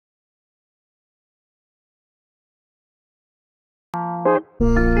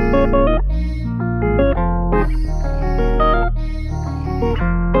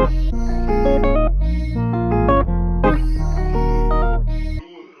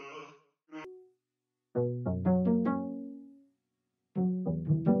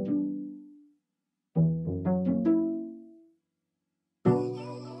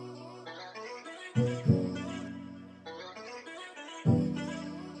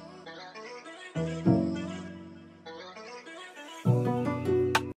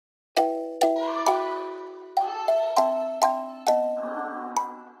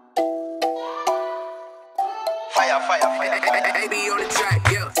Baby on the track,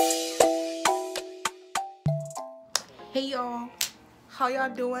 yeah. Hey y'all, how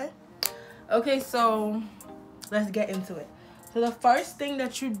y'all doing? Okay, so let's get into it. So the first thing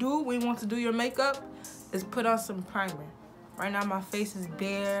that you do when you want to do your makeup is put on some primer. Right now my face is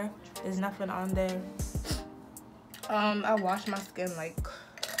bare, there's nothing on there. I washed my skin like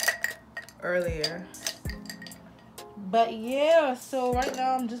earlier, but yeah, so right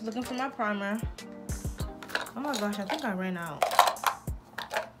now I'm just looking for my primer. Oh my gosh, I think I ran out.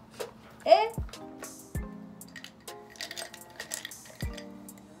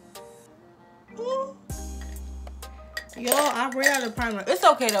 Yo, I ran out of primer. It's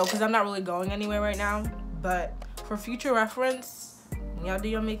okay though, because I'm not really going anywhere right now. But for future reference, when y'all do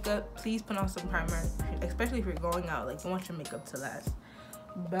your makeup, please put on some primer. Especially if you're going out, like you want your makeup to last.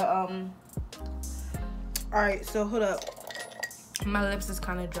 But alright, so hold up. My lips is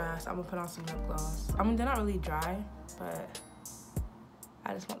kind of dry, so I'm gonna put on some lip gloss. I mean, they're not really dry, but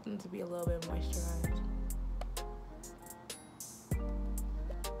I just want them to be a little bit moisturized.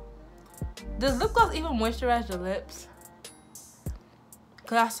 Does lip gloss even moisturize your lips?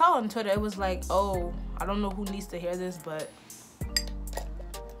 Cause I saw on Twitter, it was like, oh, I don't know who needs to hear this, but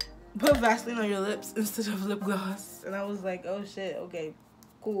put Vaseline on your lips instead of lip gloss. And I was like, oh shit, okay,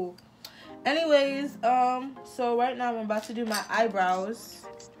 cool. Anyways, so right now I'm about to do my eyebrows.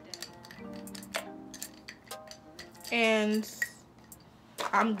 And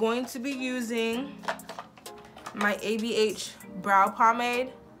I'm going to be using my ABH brow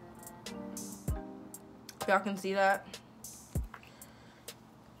pomade. If y'all can see that.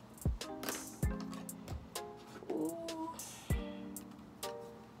 Ooh.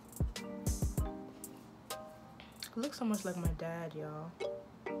 It looks so much like my dad, y'all.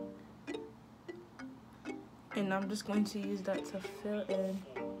 And I'm just going to use that to fill in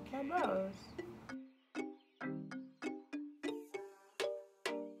my brows.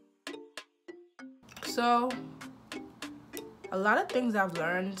 So, a lot of things I've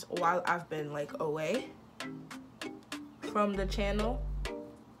learned while I've been like away from the channel.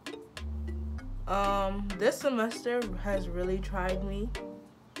 This semester has really tried me.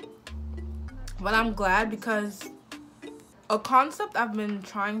 But I'm glad because a concept I've been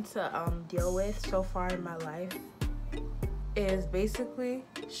trying to deal with so far in my life is basically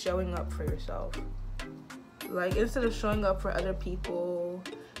showing up for yourself. Like, instead of showing up for other people,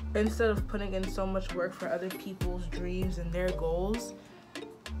 instead of putting in so much work for other people's dreams and their goals,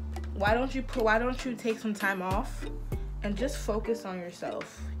 why don't you take some time off and just focus on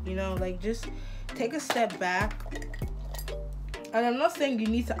yourself? You know, like, just take a step back. And I'm not saying you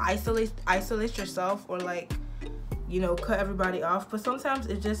need to isolate yourself or, like, you know, cut everybody off, but sometimes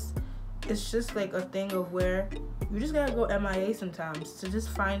it's just like a thing of where you just gotta go MIA sometimes to just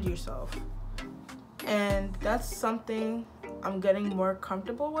find yourself. And that's something I'm getting more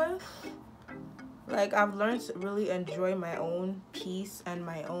comfortable with. Like, I've learned to really enjoy my own peace and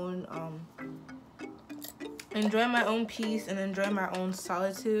my own enjoy my own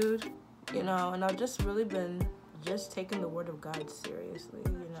solitude, you know. And I've just really been just taking the word of God seriously,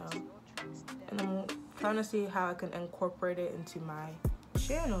 you know. And I'm trying to see how I can incorporate it into my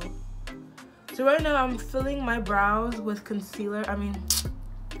channel. So right now I'm filling my brows with concealer.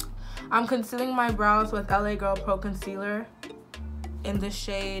 I'm concealing my brows with LA Girl Pro Concealer in the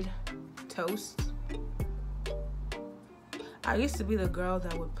shade Toast. I used to be the girl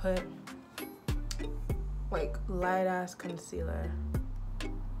that would put like light ass concealer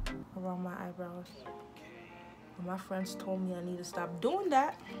around my eyebrows. But my friends told me I need to stop doing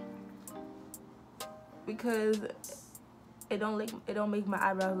that because it don't make my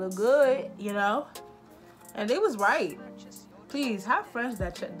eyebrows look good, you know. And they was right. Please have friends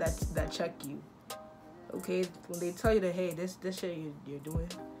that check you. Okay, when they tell you that, hey, this shit you're doing,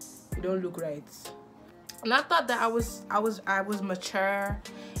 you don't look right. And I thought that I was mature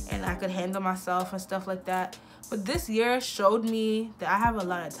and I could handle myself and stuff like that. But this year showed me that I have a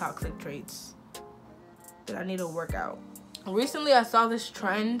lot of toxic traits that I need to work out. Recently, I saw this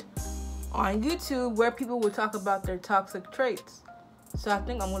trend on YouTube where people would talk about their toxic traits. So I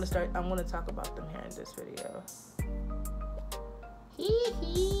think I'm gonna talk about them here in this video.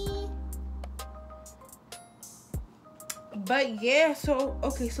 But yeah, so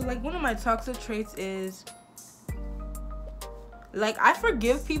okay, so like one of my toxic traits is like I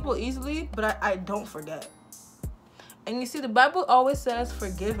forgive people easily, but I don't forget. And you see, the Bible always says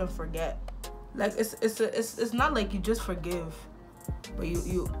forgive and forget. Like it's not like you just forgive, but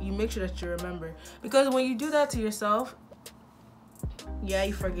you make sure that you remember. Because when you do that to yourself, yeah,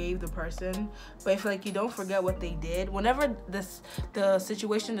 you forgave the person, but if like you don't forget what they did, whenever the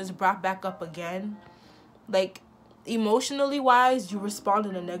situation is brought back up again, like emotionally wise, you respond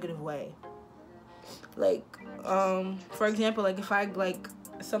in a negative way. Like for example, like if I like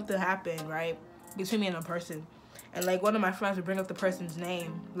something happened right between me and a person, and like one of my friends would bring up the person's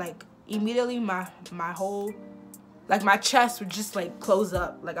name, like immediately my whole, like my chest would just like close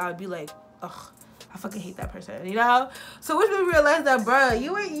up. Like I would be like, ugh, I fucking hate that person, you know? So which made me realize that, bruh,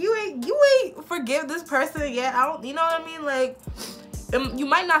 you ain't forgive this person yet. I don't, you know what I mean? Like, you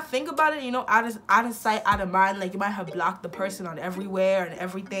might not think about it, you know, out of sight, out of mind. Like you might have blocked the person on everywhere and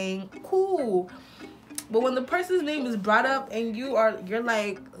everything. Cool. But when the person's name is brought up and you're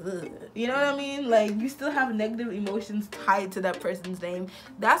like, ugh, you know what I mean? Like you still have negative emotions tied to that person's name.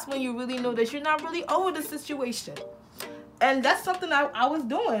 That's when you really know that you're not really over the situation. And that's something I was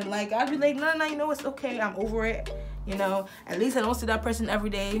doing. Like I'd be like, no, you know, it's okay. I'm over it. You know, at least I don't see that person every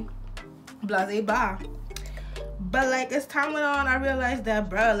day. Blase bye. But like as time went on, I realized that,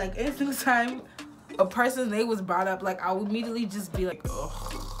 bro, like every time a person's name was brought up, like I would immediately just be like,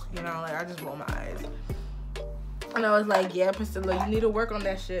 ugh, you know, like I just roll my eyes. And I was like, yeah, Priscilla, you need to work on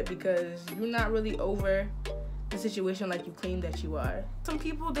that shit because you're not really over the situation like you claim that you are. Some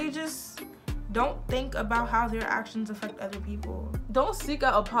people, they just don't think about how their actions affect other people. Don't seek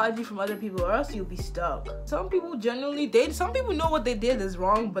out apology from other people or else you'll be stuck. Some people genuinely, some people know what they did is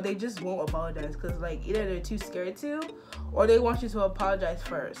wrong, but they just won't apologize because like either they're too scared to or they want you to apologize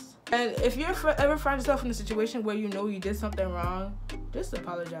first. And if you ever find yourself in a situation where you know you did something wrong, just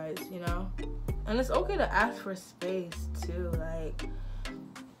apologize, you know? And it's okay to ask for space too. Like,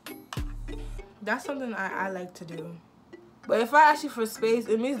 that's something I like to do. But if I ask you for space,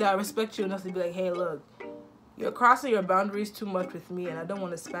 it means that I respect you enough to be like, hey, look, you're crossing your boundaries too much with me and I don't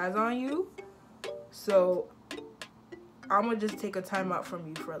want to spaz on you. So I'm going to just take a time out from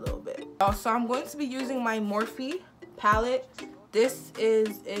you for a little bit. So I'm going to be using my Morphe palette. This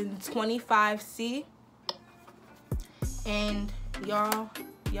is in 25C. And y'all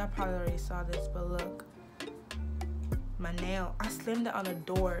probably already saw this, but look. My nail, I slammed it on a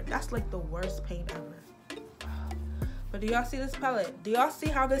door. That's like the worst pain ever. But do y'all see this palette? Do y'all see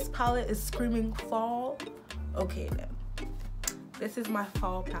how this palette is screaming fall? Okay then. This is my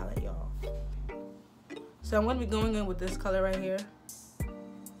fall palette, y'all. So I'm going to be going in with this color right here.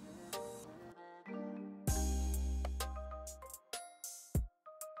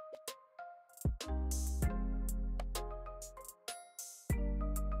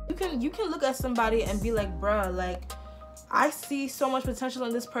 You can look at somebody and be like, bruh, like, I see so much potential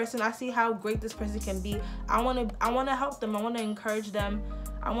in this person. I see how great this person can be. I want to help them. I want to encourage them.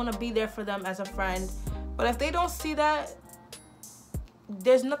 I want to be there for them as a friend. But if they don't see that,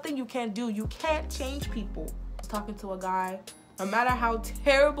 there's nothing you can do. You can't change people. I was talking to a guy. No matter how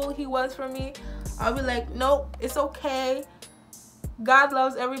terrible he was for me, I'll be like, nope, it's okay. God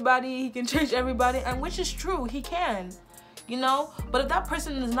loves everybody. He can change everybody. And which is true. He can. You know, but if that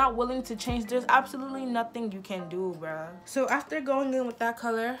person is not willing to change, there's absolutely nothing you can do, bruh. So after going in with that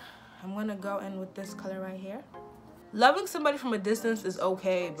color, I'm gonna go in with this color right here. Loving somebody from a distance is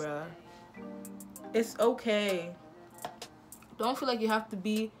okay, bruh. It's okay. Don't feel like you have to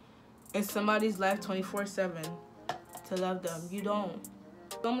be in somebody's life 24/7 to love them. You don't.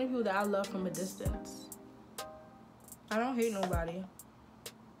 So many people that I love from a distance. I don't hate nobody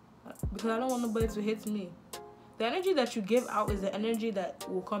because I don't want nobody to hate me. The energy that you give out is the energy that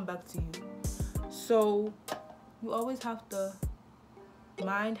will come back to you. So you always have to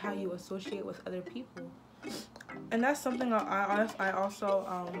mind how you associate with other people. And that's something I also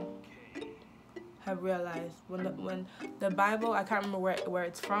have realized. When the Bible, I can't remember where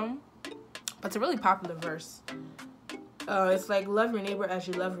it's from, but it's a really popular verse. It's like, love your neighbor as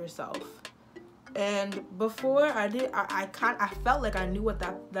you love yourself. And before I felt like I knew what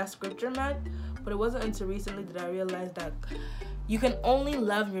that scripture meant. But it wasn't until recently that I realized that you can only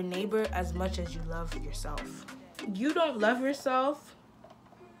love your neighbor as much as you love yourself. You don't love yourself,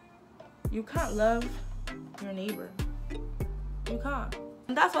 you can't love your neighbor. You can't.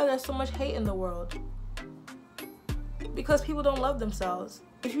 And that's why there's so much hate in the world. Because people don't love themselves.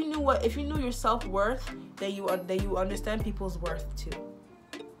 If you knew your self-worth, then you understand people's worth too.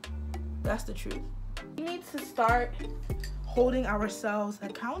 That's the truth. We need to start holding ourselves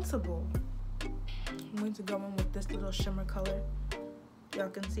accountable. I'm going to go in with this little shimmer color. Y'all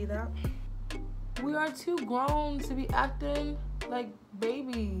can see that. We are too grown to be acting like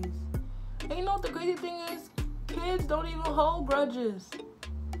babies. And you know what the crazy thing is? Kids don't even hold grudges.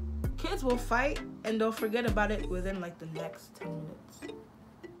 Kids will fight and they'll forget about it within like the next 10 minutes.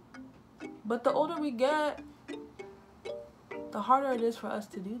 But the older we get, the harder it is for us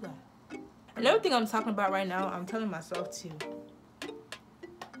to do that. And everything I'm talking about right now, I'm telling myself too.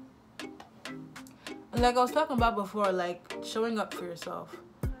 And like I was talking about before, like showing up for yourself.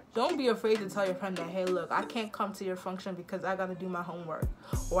 Don't be afraid to tell your friend that, hey, look, I can't come to your function because I got to do my homework.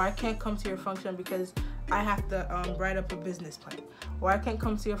 Or I can't come to your function because I have to write up a business plan. Or I can't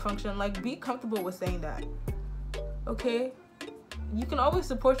come to your function. Like, be comfortable with saying that. Okay? You can always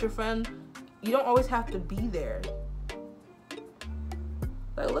support your friend. You don't always have to be there.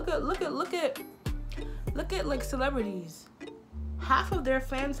 Like, look at like celebrities. Half of their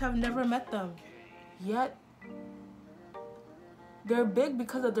fans have never met them. Yet they're big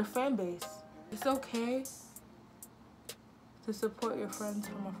because of their fan base. It's okay to support your friends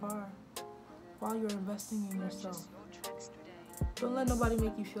from afar while you're investing in yourself. Don't let nobody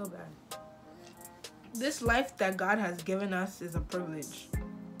make you feel bad. This life that God has given us is a privilege.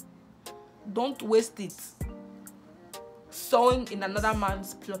 Don't waste it sowing in another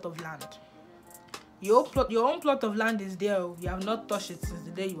man's plot of land. Your own plot of land is there. You have not touched it since the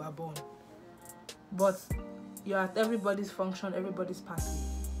day you were born. But you're at everybody's function, everybody's party.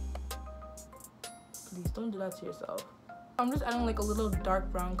 Please don't do that to yourself. I'm just adding like a little dark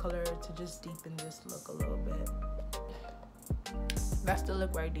brown color to just deepen this look a little bit. That's the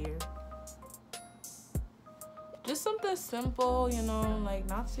look right there. Just something simple, you know, like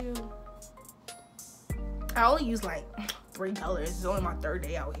not too. I only use like 3 colors. It's only my 3rd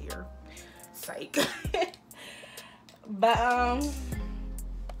day out here. Psych. But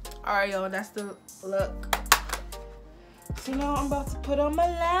alright, y'all, that's the look. So now I'm about to put on my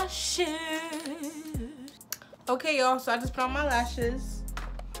lashes. Okay, y'all, so I just put on my lashes.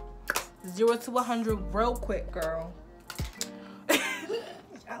 0 to 100 real quick, girl.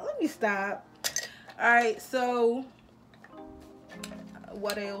 Let me stop. Alright, so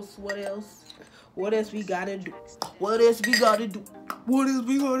what else we gotta do?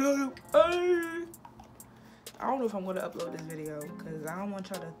 Hey. I don't know if I'm gonna upload this video because I don't want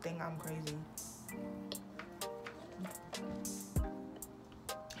y'all to think I'm crazy.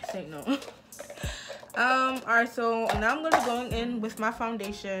 Say no. Alright, so now I'm gonna go in with my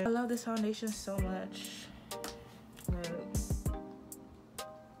foundation. I love this foundation so much.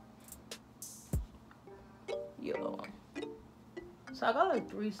 Yo. So I got like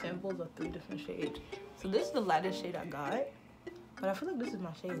 3 samples of 3 different shades. So this is the lightest shade I got, but I feel like this is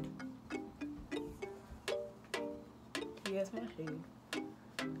my shade. Yeah, it's my shade.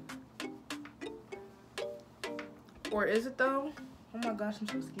 Or is it though? Oh my gosh, I'm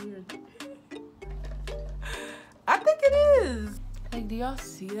so scared. I think it is. Like, do y'all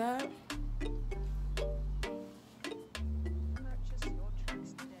see that?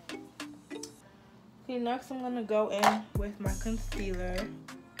 Okay, next I'm gonna go in with my concealer.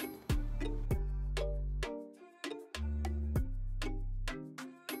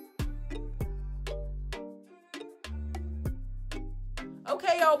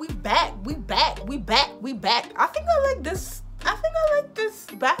 Okay, y'all, we back. I think I like this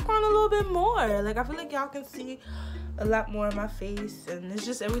background a little bit more. Like, I feel like y'all can see a lot more of my face, and it's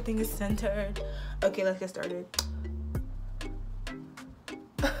just everything is centered. Okay, let's get started.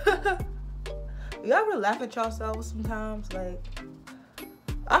 You ever laugh at yourselves sometimes? Like,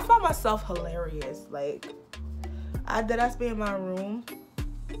 I find myself hilarious. Like, I deadass be in my room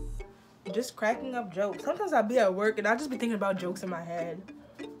just cracking up jokes. Sometimes I'll be at work and I'll just be thinking about jokes in my head.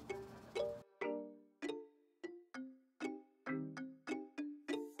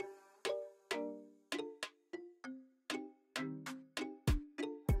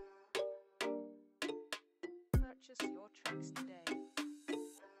 Purchase your tracks today.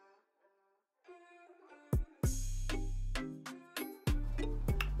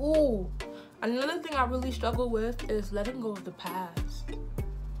 Ooh, another thing I really struggle with is letting go of the past.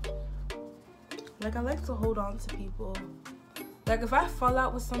 Like, I like to hold on to people. Like, if I fall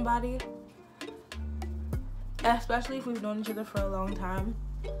out with somebody, especially if we've known each other for a long time,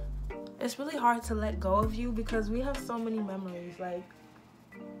 it's really hard to let go of you because we have so many memories. Like,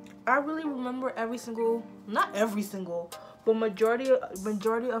 I really remember not every single, but majority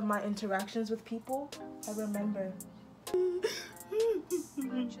of my interactions with people, I remember. Purchase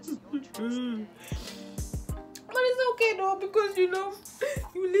your tricks today. But it's okay though, because you know,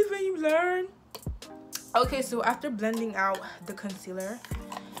 you live and you learn. Okay, so after blending out the concealer,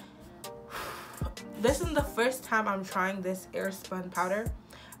 this is the first time I'm trying this Airspun powder.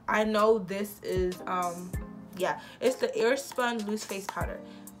 I know this is yeah, it's the Airspun loose face powder.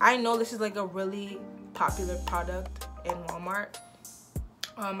 I know this is like a really popular product in Walmart.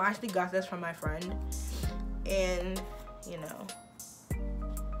 I actually got this from my friend, and you know,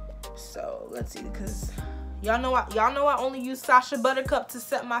 so let's see, because y'all know I only use Sacha Buttercup to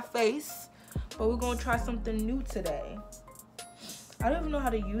set my face, but we're gonna try something new today. I don't even know how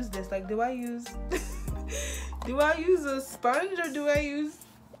to use this. Like, do I use do I use a sponge or do I use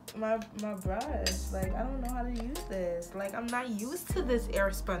my brush? Like, I don't know how to use this. Like, I'm not used to this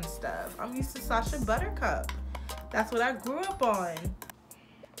Airspun stuff. I'm used to Sacha Buttercup. That's what I grew up on.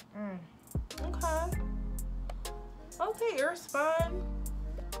 Okay. Okay, Airspun.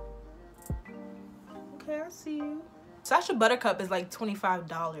 Okay, I see you. Sacha Buttercup is like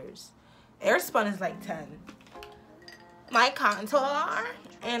 $25. Airspun is like $10. My contour,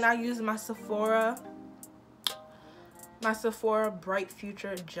 and I use my Sephora Bright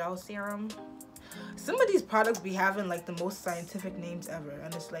Future Gel Serum. Some of these products be having like the most scientific names ever,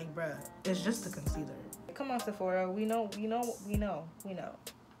 and it's like, bruh, it's just a concealer. Come on, Sephora, we know.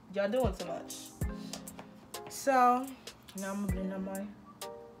 Y'all doing too much. So now I'm gonna blend on my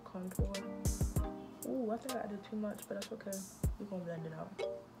contour. Ooh, I think I did too much, but that's okay. We're gonna blend it out.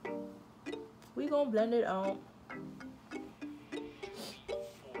 We're gonna blend it out.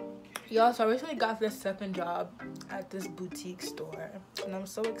 Y'all, so I recently got this second job at this boutique store, and I'm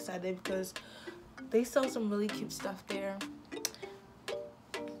so excited because they sell some really cute stuff there.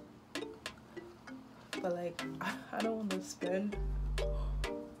 But like, I don't want to spend,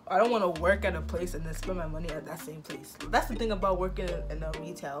 I don't want to work at a place and then spend my money at that same place. That's the thing about working in the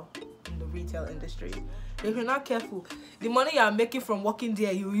retail industry. If you're not careful, the money you're making from working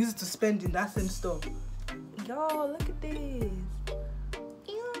there, you use it to spend in that same store. Y'all, look at this.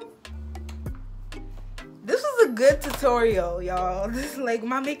 This was a good tutorial, y'all. This, like,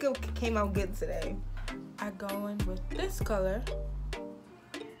 my makeup came out good today. I go in with this color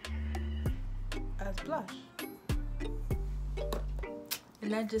as blush.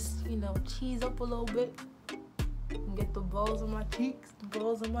 And I just, you know, cheese up a little bit and get the balls on my cheeks,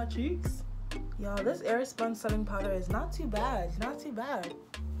 Y'all, this Airspun setting powder is not too bad. It's not too bad.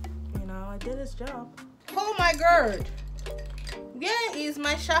 You know, it did its job. Oh my god. Where is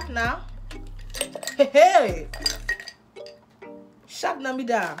my sharpener? Hey, sharpener me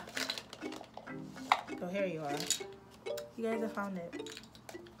down. Oh, here you are. You guys have found it.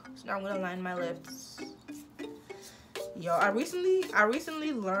 So now I'm gonna line my lips. Yo, I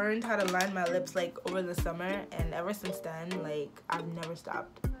recently learned how to line my lips like over the summer, and ever since then, like, I've never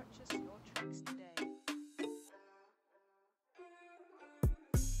stopped. Purchase your tricks today.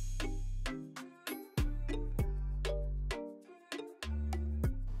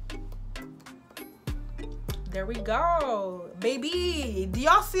 There we go, baby. Do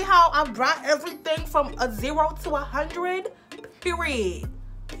y'all see how I brought everything from a 0 to 100? Period.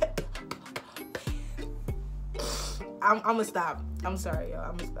 I'ma stop. I'm sorry, y'all.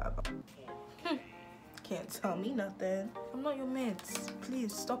 I'ma stop. Can't tell me nothing. I'm not your mate.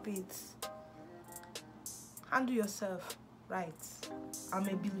 Please stop it. Handle yourself, right? I'm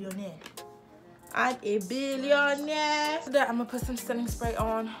a billionaire. I'm a billionaire. After that, I'm gonna put some setting spray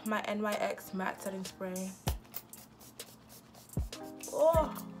on, my NYX matte setting spray.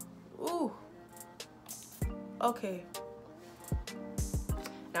 Oh, ooh. Okay.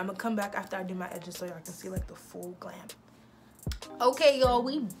 Now I'm gonna come back after I do my edges so y'all can see like the full glam. Okay, y'all,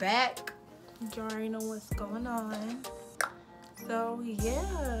 we back. You already know what's going on. So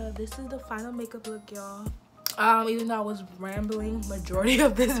yeah, this is the final makeup look, y'all. Even though I was rambling majority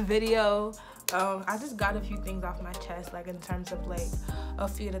of this video, I just got a few things off my chest, like in terms of like a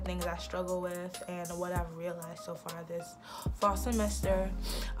few of the things I struggle with and what I've realized so far this fall semester.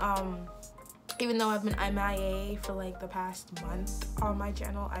 Even though I've been MIA for like the past month on my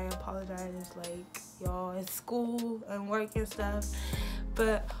channel, I apologize. Like, y'all, it's school and work and stuff,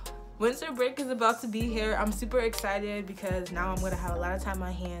 but winter break is about to be here. I'm super excited because now I'm gonna have a lot of time on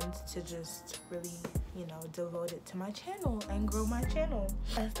my hands to just really, you know, devote it to my channel and grow my channel.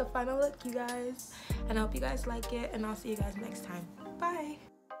 That's the final look, you guys, and I hope you guys like it, and I'll see you guys next time. Bye.